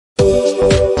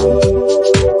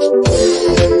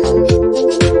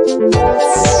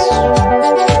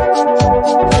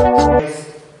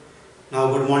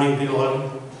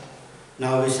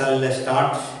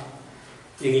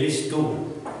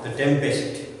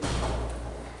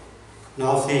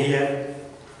Now see here,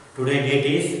 today date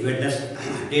is Wednesday,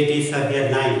 date is here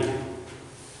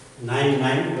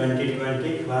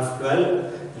 9/9/2020, class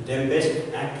 12, the Tempest,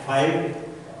 Act 5,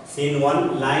 Scene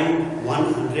 1, line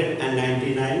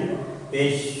 199,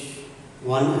 page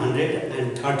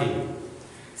 130.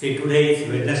 See, today is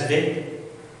Wednesday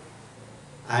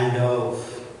and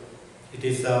it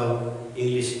is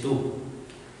English 2.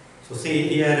 So see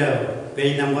here,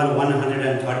 page number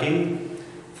 113.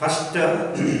 First,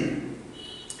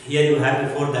 here you have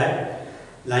before that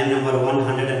line number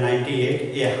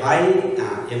 198, a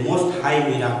most high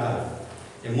miracle,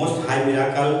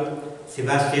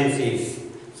 Sebastian says.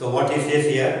 So what he says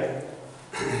here,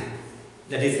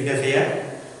 that is because here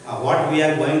what we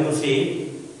are going to see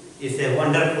is a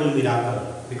wonderful miracle,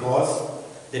 because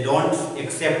they don't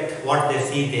accept what they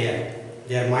see there.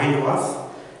 Their mind was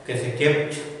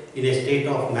kept in a state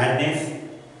of madness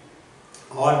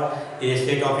or in a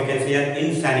state of, you can say,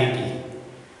 insanity.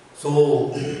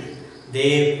 So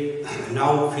they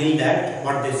now feel that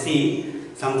what they see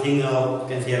something you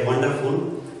can say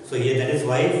wonderful. So here that is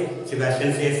why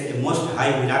Sebastian says a most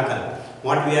high miracle.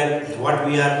 What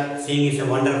we are seeing is a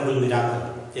wonderful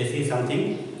miracle. They see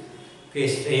something very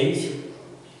strange,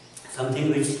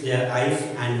 something which their eyes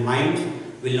and mind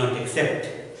will not accept.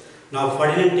 Now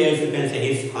Ferdinand tells, you can say,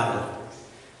 his father,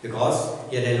 because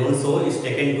here Alonso is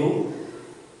taken to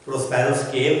Prospero's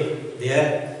cave.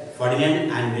 There Ferdinand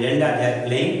and Miranda, they are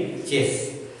playing chess.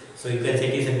 So you can say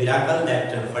it is a miracle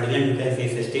that Ferdinand, you can say,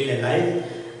 is still alive,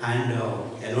 and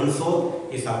Alonso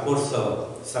is of course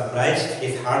surprised.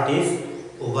 His heart is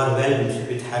overwhelmed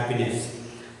with happiness.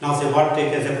 Now say what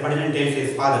Ferdinand tells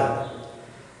his father,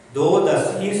 though the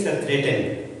seas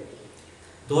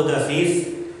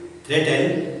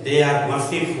threaten, they are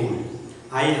merciful.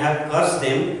 I have cursed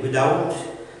them without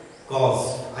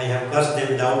cause.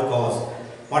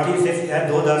 What he says here,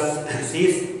 though the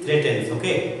seas threatens,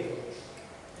 okay?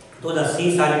 Though the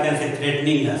seas are, you can say,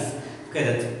 threatening us,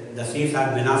 okay? The seas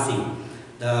are menacing.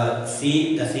 The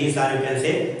seas are, you can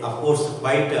say, of course,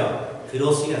 quite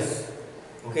ferocious.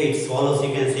 Okay, it swallows,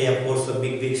 you can say, of course, a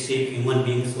big ship, human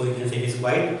beings. So you can say it is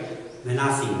quite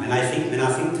menacing,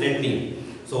 threatening.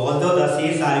 So although the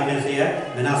seas are, you can say,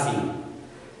 menacing,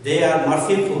 they are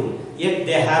merciful. Yet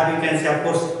they have, you can say, of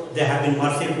course, they have been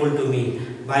merciful to me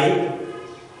by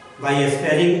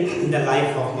sparing the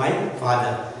life of my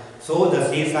father. So the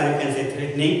seas are, you can say,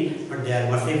 threatening, but they are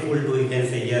merciful to, you can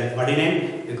say, here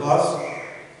Ferdinand, because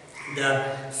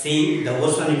the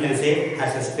ocean, you can say,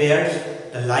 has spared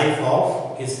the life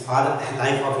of his father,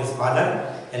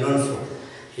 Alonso.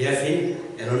 Here see,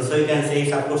 Alonso, you can say,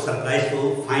 is of course surprised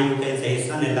to find, you can say, his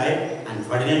son alive, and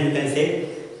Ferdinand, you can say,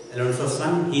 Alonso's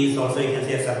son, he is also, you can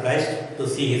say, surprised to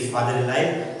see his father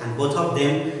alive, and both of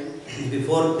them,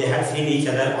 before they had seen each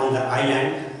other on the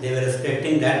island, they were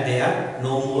expecting that they are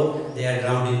no more, they are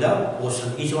drowned in the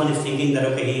ocean. Each one is thinking that,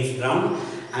 okay, he is drowned,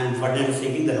 and Ferdinand is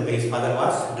thinking that, okay, his father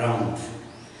was drowned.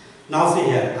 Now see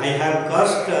here, I have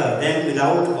cursed them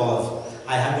without cause.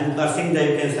 I have been cursing the,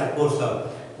 you can say, of course,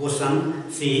 ocean,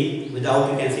 sea, without,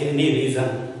 you can say, any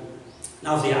reason.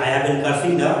 Now see, I have been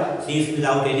cursing the seas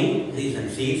without any reason.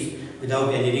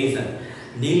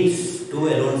 Kneels to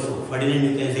Alonso. Ferdinand,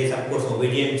 you can say, is of course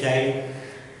obedient child.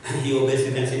 He obeys,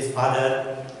 you can say, his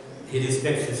father. He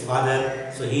respects his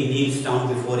father. So he kneels down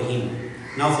before him.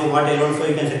 Now see what Alonso,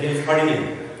 you can say, tells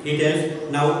Ferdinand. He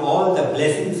tells, now all the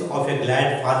blessings of a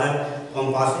glad father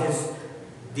compasses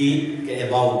the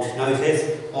about. Now he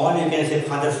says, all, you can say,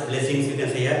 father's blessings, you can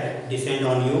say here, descend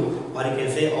on you, or you can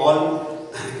say all,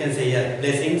 you can say here,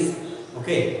 blessings,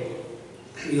 okay,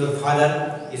 your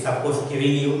father is of course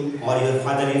giving you, or your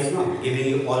father is not giving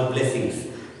you all blessings.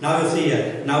 Now you see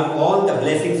here, now all the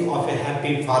blessings of a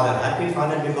happy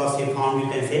father because he found, you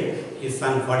can say, his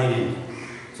son Ferdinand.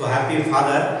 So happy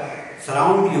father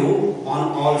surround you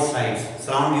on all sides.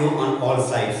 So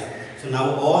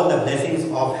now all the blessings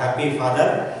of happy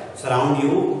father surround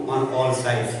you on all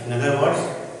sides. In other words,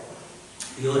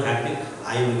 you are happy.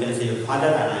 I am, you can say, your father,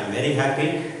 and I am very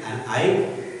happy, and I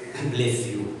bless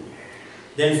you.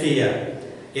 Then see here,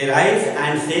 arise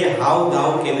and say how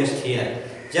thou camest here.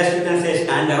 Just, you can say,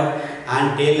 stand up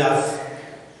and tell us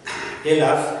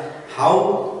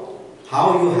how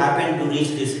you happen to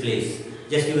reach this place.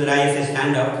 Just you arise,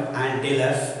 stand up and tell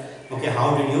us, okay,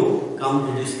 how did you come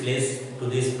to this place, to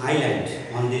this island,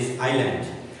 on this island.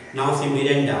 Now see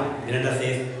Miranda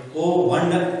says, oh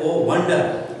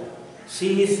wonder,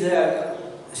 she is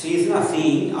not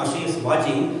seeing, or she is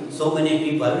watching so many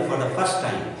people for the first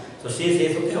time. So she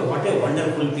says, okay, what a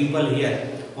wonderful people here.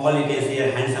 All you can see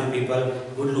are handsome people,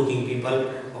 good looking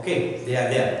people, okay, they are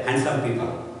there, handsome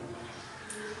people.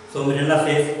 So Miranda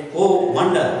says, oh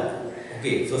wonder.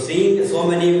 Okay, so seeing so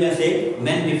many, you can say,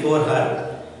 men before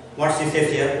her, what she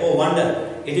says here, oh wonder.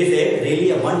 It is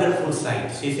really a wonderful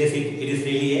sight. She says it is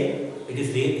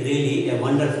really a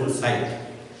wonderful sight.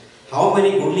 How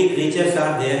many goodly creatures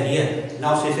are there here?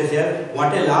 Now she says here,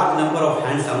 what a large number of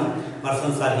handsome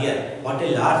persons are here. What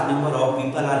a large number of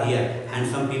people are here.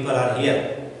 Handsome people are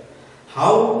here.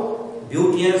 How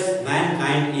beauteous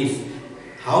mankind is.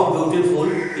 How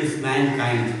beautiful is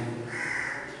mankind.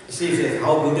 She says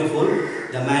how beautiful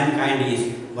the mankind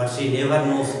is. But she never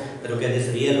knows that okay,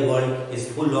 this real world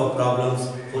is full of problems,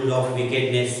 full of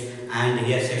wickedness. And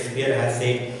here Shakespeare has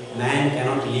said, man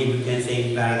cannot live, you can say,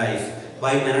 in paradise.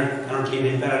 Why man cannot live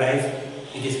in paradise?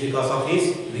 It is because of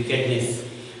his wickedness.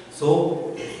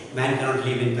 So, man cannot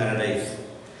live in paradise.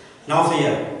 Now say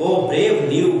here, oh brave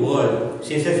new world.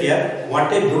 She says here,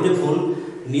 what a beautiful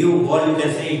new world, you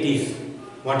can say it is.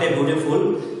 What a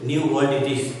beautiful new world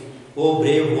it is. Oh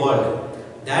brave world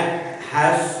that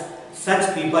has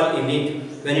such people in it.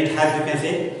 When it has, you can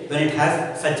say, when it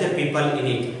has such a people in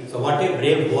it. So what a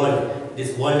brave world.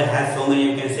 This world has so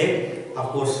many, you can say, of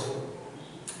course,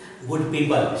 good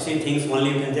people. She thinks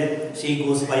only, you can say, she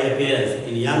goes by appearance.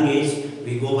 In young age,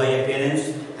 we go by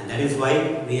appearance, and that is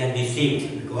why we are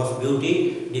deceived, because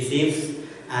beauty deceives,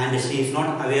 and she is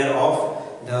not aware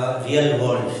of the real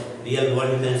world. Real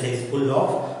world, you can say, is full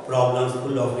of problems,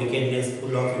 full of wickedness,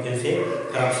 full of, you can say,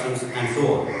 corruptions, and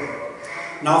so on.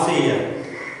 Now see here,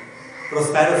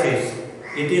 Prospero says,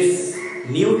 it is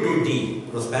new to thee.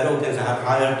 Prospero, you can say, her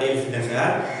father tells, you can say,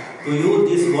 to you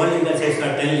this world, you can say,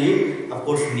 certainly, of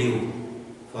course, new.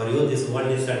 For you this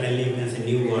world is certainly, you can say,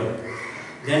 new world.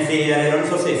 Then say here,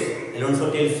 Alonso says, Alonso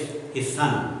tells his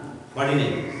son, what is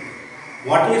it?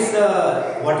 What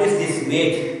is this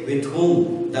maid with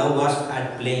whom thou wast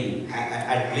at play?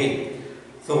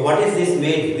 So what is this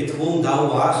maid with whom thou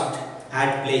wast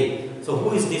at play? So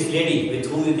who is this lady with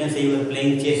whom you can say you are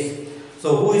playing chess?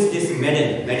 So who is this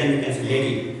maiden? Maiden, you can say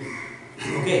lady.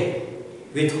 Okay,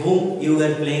 with whom you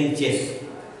were playing chess.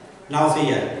 Now see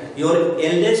here, your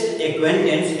eldest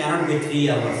acquaintance cannot be 3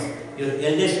 hours. Your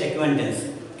eldest acquaintance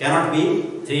cannot be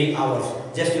 3 hours.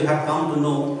 Just you have come to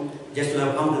know this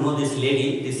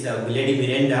lady, Lady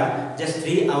Miranda, just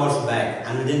 3 hours back,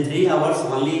 and within 3 hours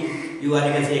only you are,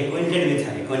 you can say, acquainted with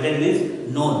her. Acquainted means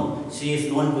known. She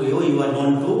is known to you. You are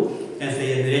known to, you can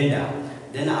say, Miranda.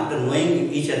 Then after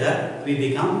knowing each other, we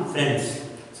become friends.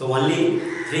 So only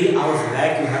 3 hours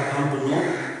back you have come to know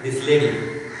this lady.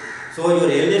 So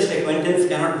your eldest acquaintance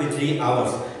cannot be 3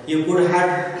 hours. You could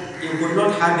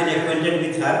not have been acquainted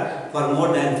with her for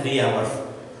more than 3 hours.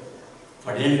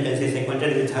 For then you can say is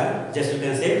acquainted with her, just you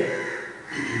can say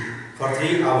for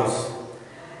 3 hours.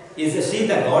 Is she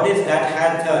the goddess that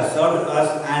hath served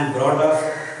us and brought us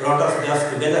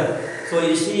thus together? So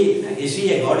is she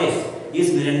a goddess?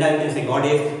 Is Miranda, you can say,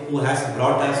 goddess who has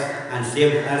brought us and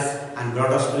saved us and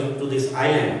brought us to this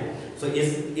island? So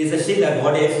is she the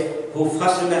goddess who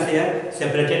first, you can say,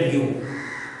 separated you?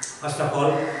 First of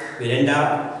all,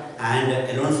 Miranda and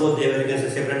Alonso, they were, you can say,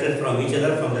 separated from each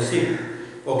other from the ship.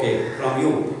 Okay, from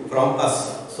you, from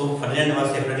us. So Ferdinand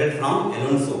was separated from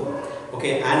Alonso.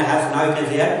 Okay, and has now, you can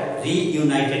say,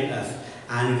 reunited us.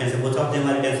 And you can say both of them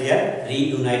are, you can say,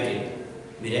 reunited.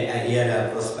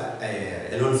 Here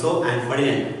Alonso and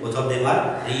Ferdinand, both of them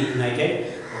are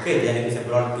reunited. Okay, they are, you can say,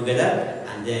 brought together,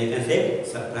 and they are, you can say,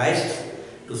 surprised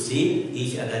to see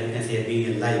each other, you can say,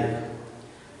 being alive.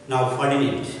 Now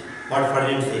Ferdinand, what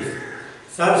Ferdinand says,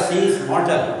 sir, she is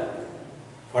mortal.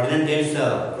 Ferdinand tells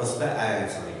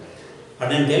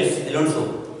Ferdinand tells Alonso,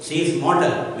 she is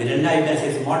mortal. Miranda, you can say,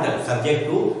 is mortal, subject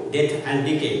to death and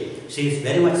decay. She is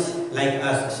very much like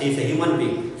us. She is a human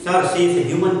being. Sir, she is a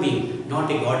human being,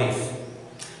 not a goddess.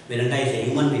 Miranda is a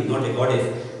human being, not a goddess.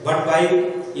 But by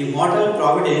immortal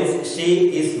providence,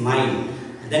 she is mine.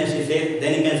 Then she says,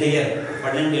 then you can say here,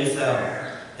 Ferdinand tells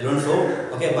Alonso,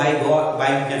 okay, by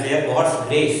you can say God's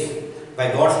grace.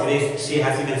 By God's grace, she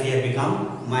has, you can say,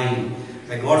 become mine.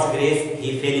 By God's grace,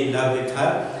 he fell in love with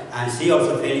her, and she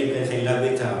also fell, you can say, in love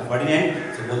with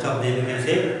Ferdinand. So both of them, you can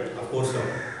say, of course,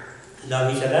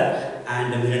 love each other,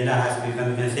 and Miranda has become,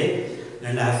 you can say,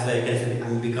 Miranda has, you can say,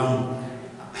 become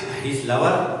his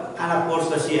lover, and of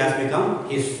course she has become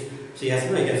his. She has,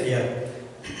 you can say,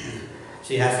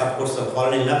 she has, of course,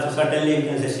 fallen in love. So certainly, you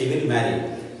can say, she will marry.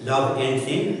 Love ends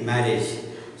in marriage.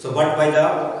 So, but by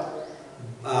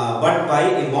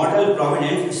immortal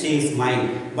providence, she is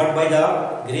mine. But by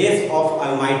the grace of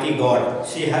Almighty God,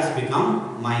 she has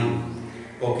become mine.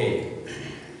 Okay.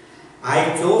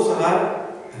 I chose her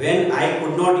when I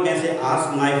could not, you can say,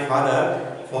 ask my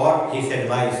father for his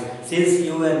advice. Since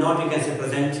you were not, you can say,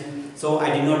 present, So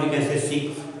I did not, you can say,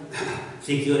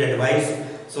 seek your advice.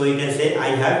 So you can say I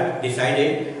have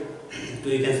decided to,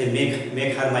 you can say,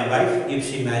 make her my wife if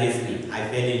she marries me. I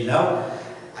fell in love.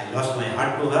 I lost my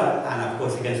heart to her, and of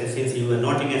course you can say, since you were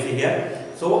not, you can say, here,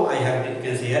 so I have, you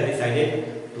can say, here,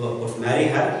 decided to, of course, marry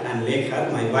her and make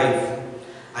her my wife.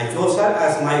 I chose her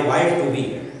as my wife to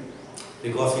be,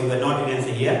 because you were not, you can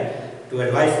say, here to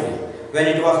advise me, when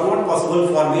it was not possible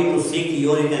for me to seek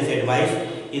your, you can say, advice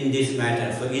in this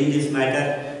matter. So in this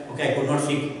matter, okay, I could not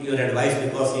seek your advice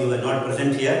because you were not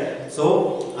present here.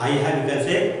 So I have, you can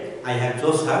say, I have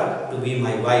chose her to be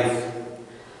my wife.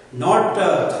 Not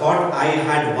thought I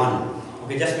had won.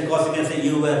 Okay, just because, you can say,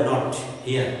 you were not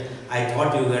here, I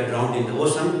thought you were drowned in the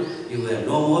ocean, you were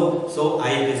no more. So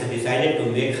I decided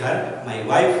to make her my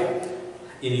wife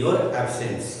in your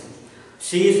absence.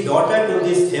 She is daughter to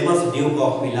this famous Duke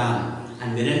of Milan,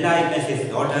 and Miranda, you can say, is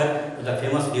daughter to the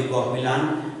famous Duke of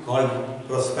Milan called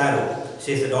Prospero.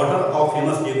 She is the daughter of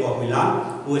famous Duke of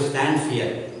Milan who stands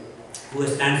here. Who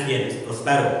stands here is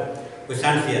Prospero, who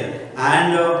stands here,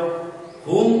 and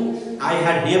whom I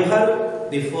had never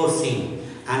before seen,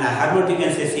 and I had not, you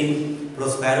can say, seen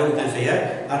Prospero, you can say,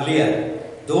 here earlier.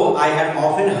 Though I had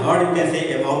often heard, you can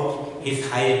say, about his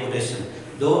high reputation.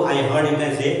 Though I heard, you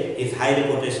can say, his high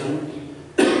reputation.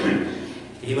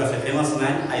 He was a famous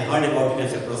man. I heard about, you can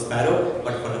say, Prospero,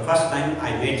 but for the first time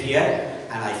I met here,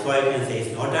 and I saw, you can say,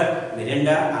 his daughter Miranda,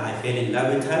 and I fell in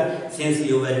love with her. Since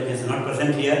you were, you can say, not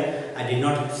present here, I did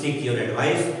not seek your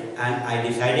advice, and I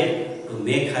decided to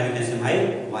make her, you can say,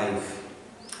 my wife.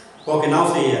 Okay,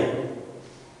 now say here.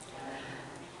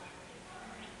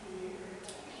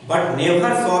 But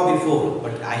never saw before.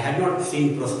 But I had not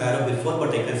seen Prospero before, but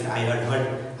I can say, I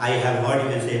have heard, you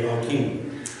can say, about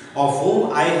him, of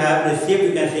whom I have received,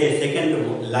 you can say, a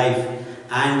second life,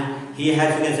 and he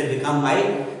has, you can say, become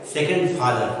my second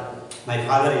father, my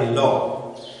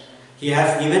father-in-law. He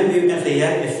has given me, you can say,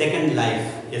 here, a second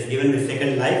life. He has given me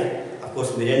second life, of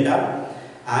course, Miranda,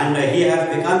 and he has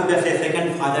become, you can say, a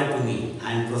second father to me,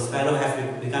 and Prospero has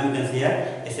become, you can say,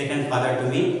 here, a second father to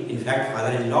me, in fact,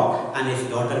 father-in-law, and his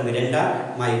daughter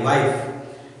Miranda, my wife.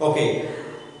 Okay,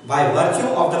 by virtue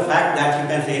of the fact that, you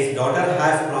can say, his daughter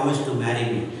has promised to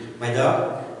marry me, by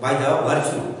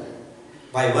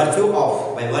virtue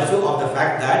of the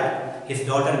fact that his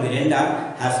daughter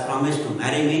Miranda has promised to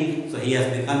marry me, so he has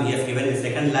given me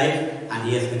second life, and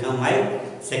he has become my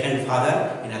second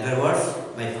father. In other words,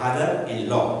 my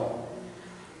father-in-law.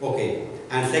 Okay,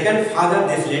 and second father,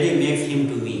 this lady makes him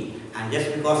to me, and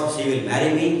just because she will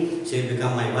marry me, she will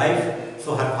become my wife,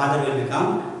 so her father will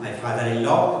become my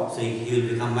father-in-law, so he will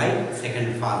become my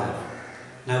second father.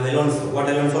 Now what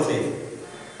Alonso says,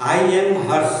 I am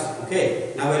hers.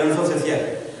 Okay, now Alonso says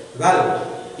here, well,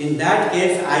 in that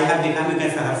case, I have become, you can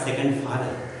say, her second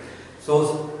father.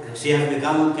 So she has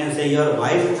become, you can say, your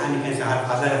wife, and you can say her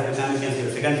father has become, you can say,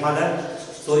 your second father.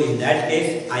 So in that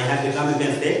case, I have become, you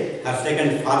can say, her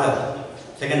second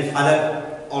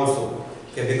father also.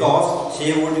 Okay, because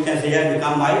she would, you can say, here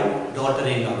become my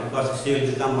daughter-in-law, because she will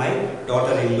become my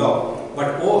daughter-in-law.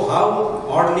 But oh, how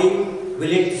oddly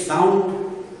will it sound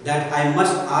that I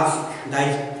must ask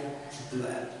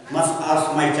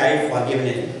my child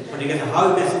forgiveness. But you can say,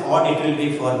 how odd it will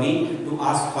be for me to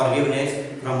ask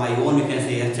forgiveness from my own, you can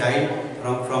say, a child,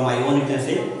 from my own, you can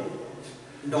say,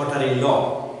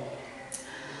 daughter-in-law.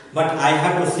 But I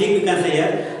have to seek, you can say,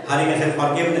 here, her, you can say,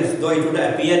 forgiveness, though it would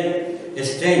appear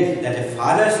strange that a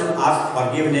father should ask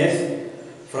forgiveness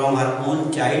from her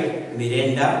own child,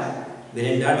 Miranda,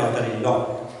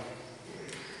 daughter-in-law.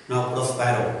 Now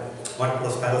Prospero, what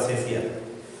Prospero says here.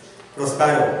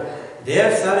 Prospero,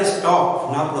 there, sir,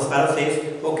 stop. Now Prospero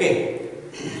says, okay,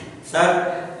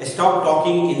 sir, stop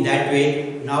talking in that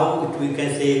way. Now we can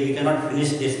say we cannot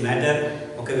finish this matter.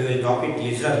 Okay, we will talk it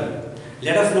literally.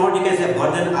 Let us not, you can say,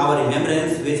 burden our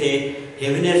remembrance with a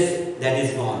heaviness that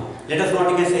is gone. Let us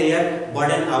not, you can say, here,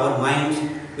 burden our minds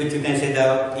with, you can say,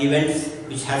 the events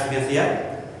which has, you can say,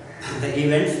 here, the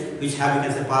events which have, you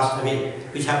can say, passed away,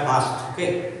 which have passed.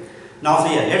 Okay. Now say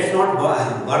here, let's not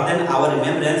burden our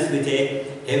remembrance with a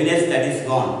heaviness that is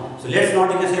gone. So let's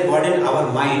not, you can say, burden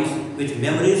our minds with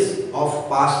memories of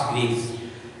past griefs.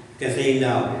 You can say in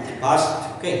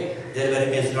past, okay, there were,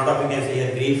 you can say, lot of, you can say,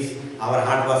 here, griefs. Our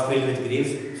heart was filled with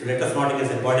griefs. So let us not, you can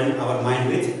say, burden our mind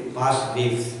with past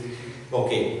griefs.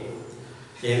 Okay.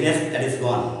 Heaviness that is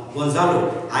gone.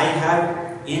 Gonzalo, I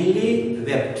have inly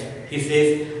wept. He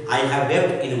says, I have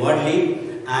wept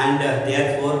inwardly, and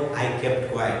therefore I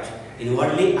kept quiet.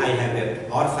 Inwardly I have wept,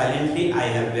 or silently I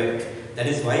have wept. That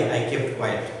is why I kept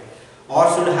quiet. Or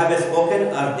should have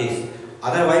spoken this.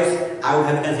 Otherwise, I would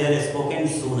have considered spoken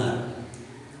sooner.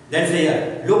 Then say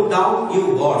here, look down,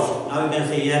 you gods. Now you can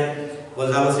say here,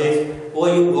 Gonzalo says, oh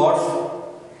you gods,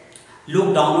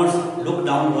 look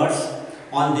downwards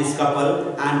on this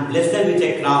couple and bless them with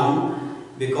a crown,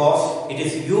 because it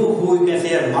is you who, you can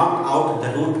say, marked out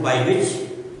the route by which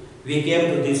we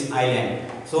came to this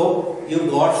island. So you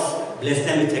gods bless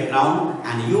them with a crown,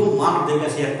 and you marked the, you can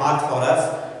say, a path for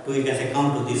us to, you can say,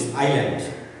 come to this island.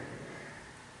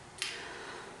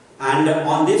 And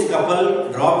on this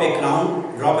couple drop a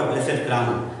crown, drop a blessed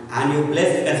crown, and you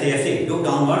bless, you can say, look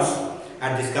downwards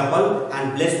at this couple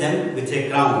and bless them with a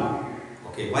crown.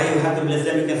 Okay, why you have to bless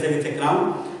them, you can say, with a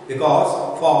crown?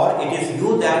 Because for it is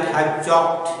you that have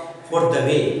chalked forth the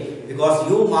way, because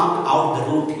you marked out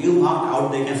the route, you marked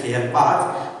out the, you can say, a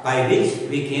path by which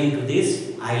we came to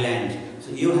this island.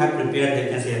 So you have prepared, you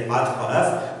can say, a path for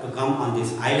us to come on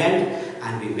this island,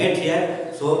 and we met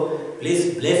here. So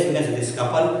please bless, you can say, this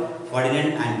couple,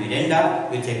 Ferdinand and Miranda,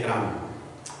 with a crown.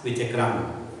 With a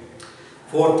crown.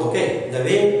 Fourth, okay, the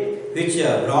way which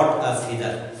brought us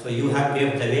hither. So you have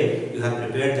paved the way, you have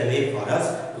prepared the way for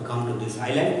us to come to this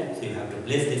island. So you have to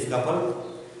bless this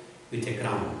couple with a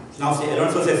crown. Now say,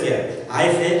 Alonso says here,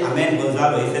 I say Amen,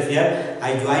 Gonzalo. He says here,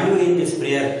 I join you in this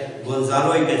prayer.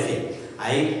 Gonzalo, you can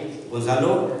say,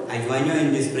 Gonzalo, I join you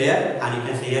in this prayer, and you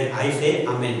can say here, I say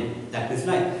Amen. That means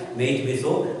like, may it be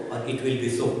so, or it will be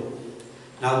so.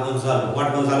 Now Gonzalo,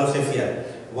 what Gonzalo says here,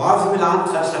 was Milan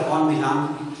thrust upon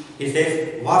Milan? He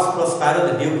says, was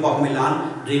Prospero, the Duke of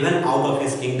Milan, driven out of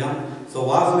his kingdom? So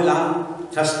was Milan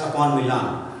thrust upon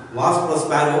Milan? Was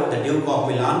Prospero, the Duke of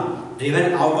Milan,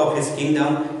 driven out of his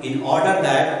kingdom in order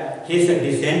that his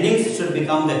descendants should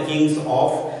become the kings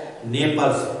of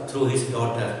Naples through his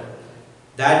daughter?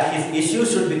 That his issue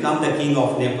should become the king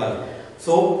of Naples.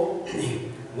 So,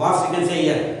 was, you can say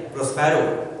here,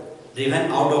 Prospero,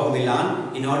 driven out of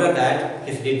Milan in order that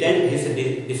his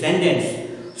descendants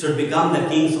should become the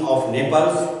kings of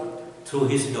Naples through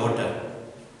his daughter.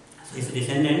 So his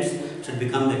descendants should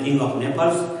become the king of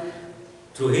Naples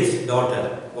through his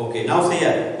daughter. Okay, now say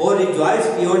here, oh rejoice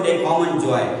beyond a common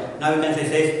joy. Now you can say,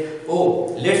 says,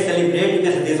 oh let's celebrate, you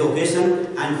can say, this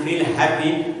occasion and feel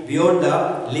happy beyond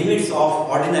the limits of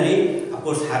ordinary, of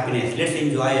course, happiness. Let's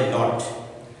enjoy a lot.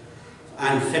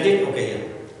 And set it, okay,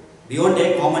 here, beyond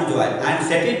a common joy, and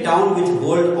set it down with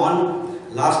gold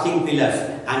on lasting pillars,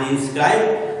 and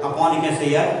inscribe upon, you can say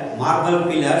here,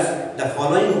 marble pillars, the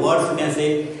following words, you can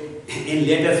say, in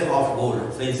letters of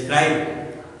gold. So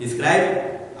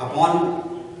inscribe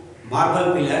upon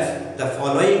marble pillars the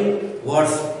following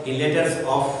words in letters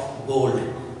of gold,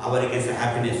 our, you can say,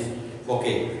 happiness.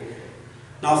 Okay.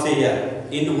 Now say here,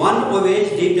 in one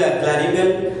voyage did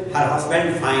Claribel her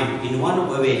husband find. In one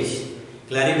voyage,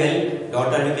 Claribel,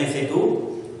 daughter, you can say, to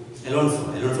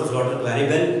Alonso's daughter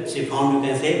Claribel, she found, you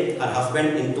can say, her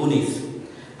husband in Tunis.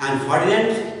 And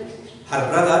Ferdinand, her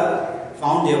brother,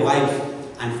 found a wife.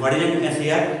 And Ferdinand, you can say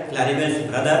here, Claribel's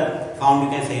brother, found,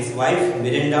 you can say, his wife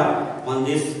Miranda on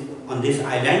this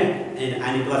island,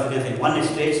 and it was, you can say, one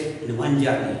stretch in one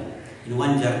journey.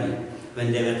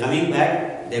 When they were coming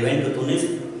back, they went to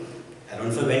Tunis.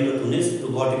 Alonso went to Tunis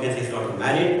to got, you can say, his daughter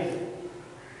married.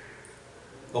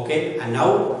 Okay, and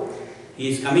now he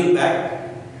is coming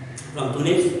back from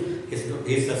Tunis.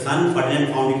 His son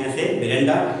Ferdinand found, you can say,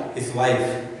 Miranda, his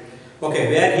wife.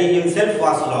 Okay, where he himself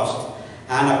was lost.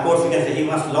 And of course, you can say, he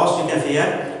was lost, you can say,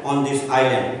 here on this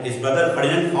island. His brother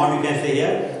Ferdinand found, you can say,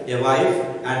 here a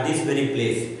wife at this very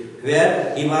place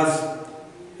where he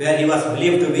was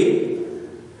believed to be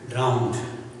drowned.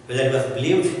 Whether he was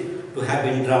believed to have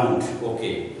been drowned.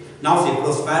 Okay. Now see,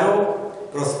 Prospero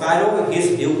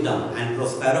his dukedom, and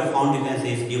Prospero found, you can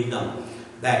say, his dukedom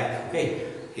back. Okay.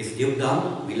 His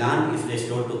dukedom, Milan, is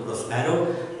restored to Prospero.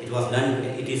 It was done,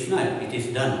 it is not, it is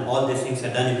done. All these things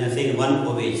are done, you can say, in one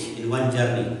voyage, in one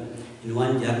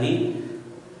journey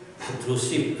through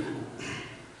ship.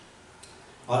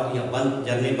 Or one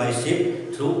journey by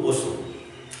ship through ocean.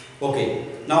 Okay.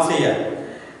 Now say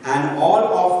here, and all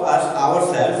of us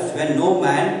ourselves, when no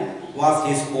man was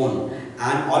his own.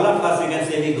 And all of us, you can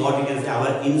say, we got, you can say,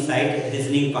 our insight,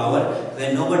 reasoning power,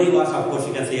 when nobody was, of course,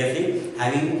 you can say,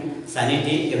 having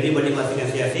sanity. Everybody was, you can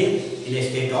say, in a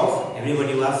state of,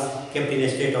 everybody was kept in a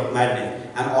state of madness.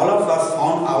 And all of us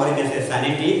found our, you can say,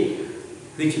 sanity,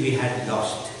 which we had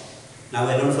lost. Now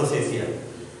Alonso says here,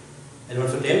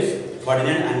 Alonso tells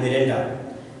Ferdinand and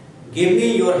Miranda, give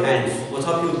me your hands. Both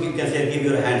of you can say, give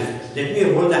your hands. Let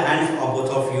me hold the hands of both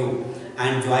of you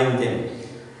and join them.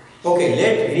 Okay,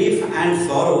 let grief and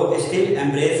sorrow still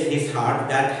embrace his heart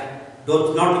that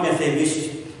doth not, you can say,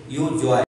 wish you joy.